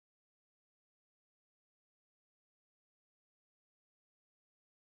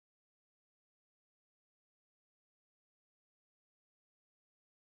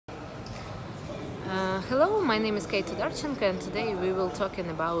Hello, my name is Odarchenko, and today we will talking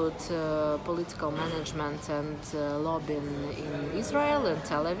about political management and lobbying in Israel and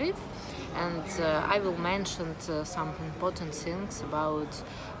Tel Aviv. And I will mention some important things about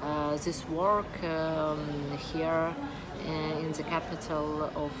this work here in the capital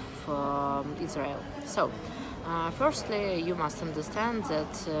of Israel. So, firstly, you must understand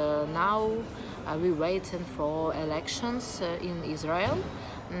that now we're waiting for elections in Israel.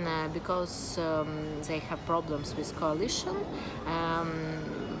 Because they have problems with coalition.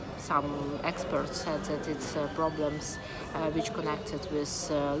 Some experts said that it's problems which connected with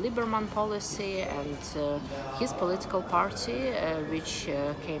Lieberman policy and his political party, which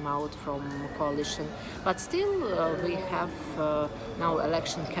came out from coalition. But still, we have now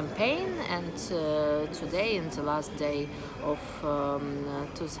election campaign, and today, in the last day of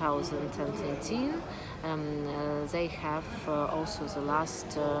 2018, they have also the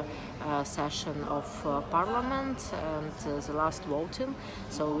last session of parliament and the last voting,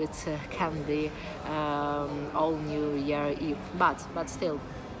 so it can be all New Year Eve. But still,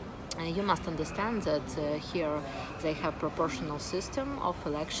 you must understand that here they have proportional system of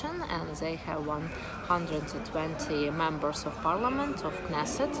election, and they have 120 members of parliament of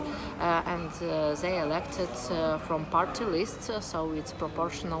Knesset, and they elected from party lists, so it's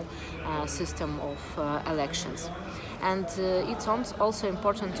proportional system of elections. And it's also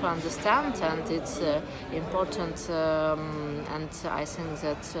important to understand, and it's important and I think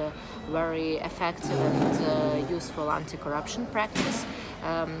that very effective and useful anti-corruption practice,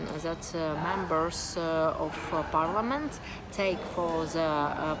 that members of parliament take for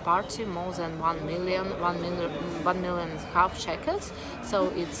the party more than 1 million and a half shekels, so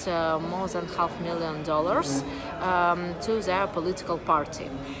it's more than $500,000 to their political party.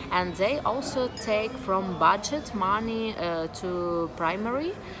 And they also take from budget money to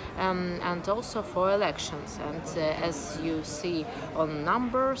primary and also for elections. And as you see on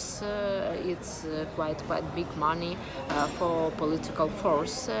numbers, it's quite big money for political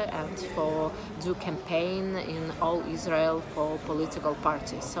force and for do campaign in all Israel for political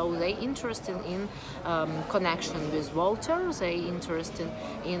parties. So they interested in connection with voters, they interested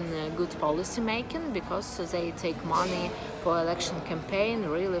in good policy making, because they take money for election campaign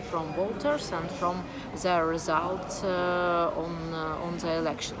really from voters and from their results on the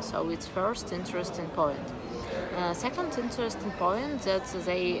election. So it's first interesting point. Second interesting point, that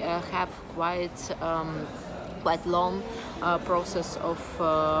they have quite long process of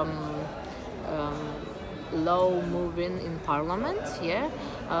law moving in parliament,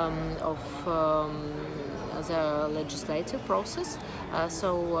 of the legislative process.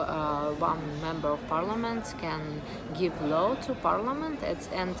 So one member of parliament can give law to parliament,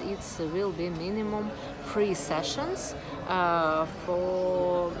 and it will be minimum 3 sessions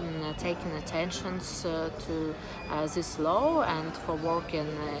for taking attentions to this law, and for working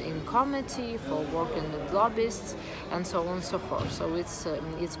in committee, for working with lobbyists, and so on and so forth. So it's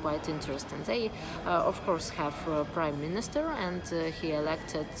quite interesting. They of course have prime minister, and he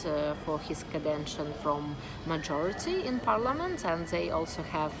elected for his kadention from majority in parliament, and they also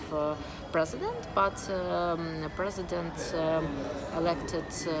have president, but president elected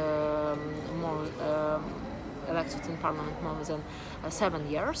elected in parliament more than 7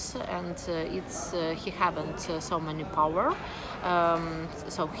 years, and he haven't so many power,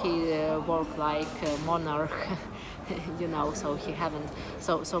 so he worked like a monarch, so he haven't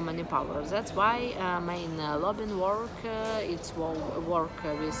so many powers. That's why main lobbying work, it's work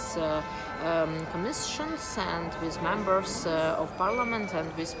with commissions and with members of parliament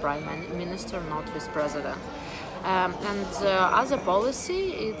and with prime minister, not with president. And as a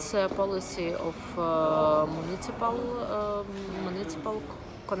policy, it's a policy of municipal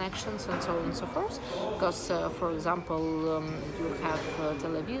connections and so on and so forth. Because, for example, you have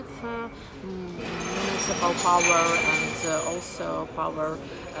Tel Aviv municipal power, and also power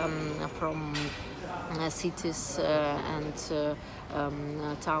from cities and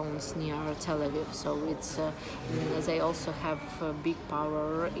towns near Tel Aviv. So it's they also have big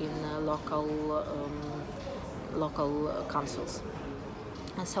power in local councils.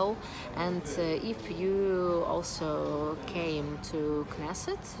 So, and if you also came to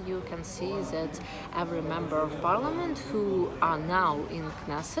Knesset, you can see that every member of parliament who are now in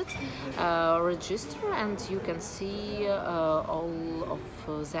Knesset register, and you can see all of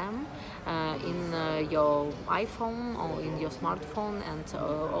them in your iPhone or in your smartphone, and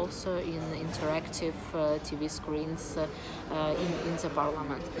also in interactive TV screens in the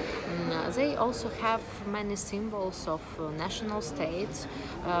parliament. They also have many symbols of national state,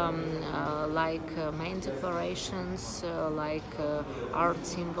 like main declarations, like art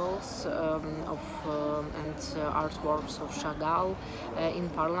symbols and artworks of Chagall in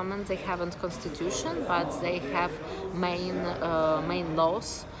parliament. They haven't constitution, but they have main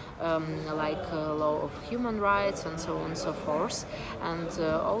laws. Like law of human rights and so on and so forth, and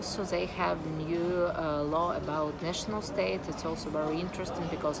also they have new law about national state. It's also very interesting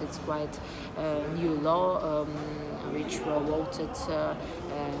because it's quite new law which were voted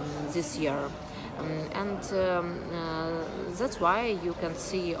this year. That's why you can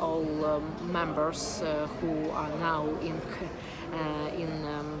see all members who are now in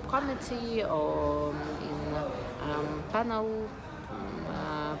committee or in panel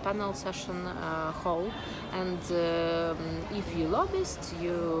session hall, and if you lobbyist,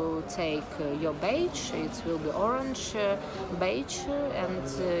 you take your badge. It will be orange badge, and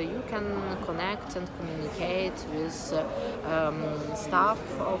you can connect and communicate with staff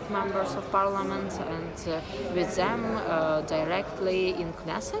of members of parliament and with them directly in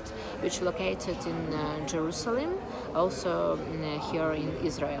Knesset, which located in Jerusalem, also here in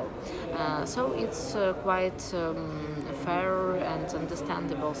Israel. So it's quite fair and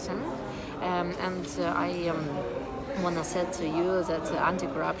understandable thing, and I want to say to you that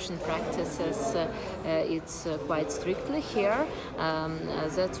anti-corruption practices it's quite strictly here.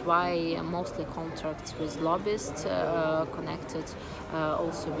 That's why mostly contracts with lobbyists connected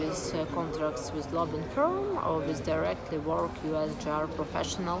also with contracts with lobbying firm or with directly work USGR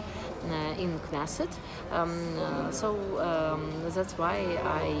professional in Knesset. That's why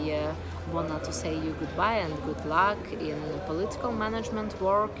I wanted to say you goodbye and good luck in political management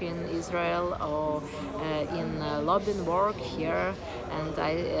work in Israel or in lobbying work here. And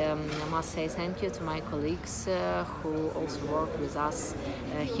I must say thank you to my colleagues who also work with us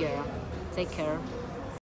here. Take care.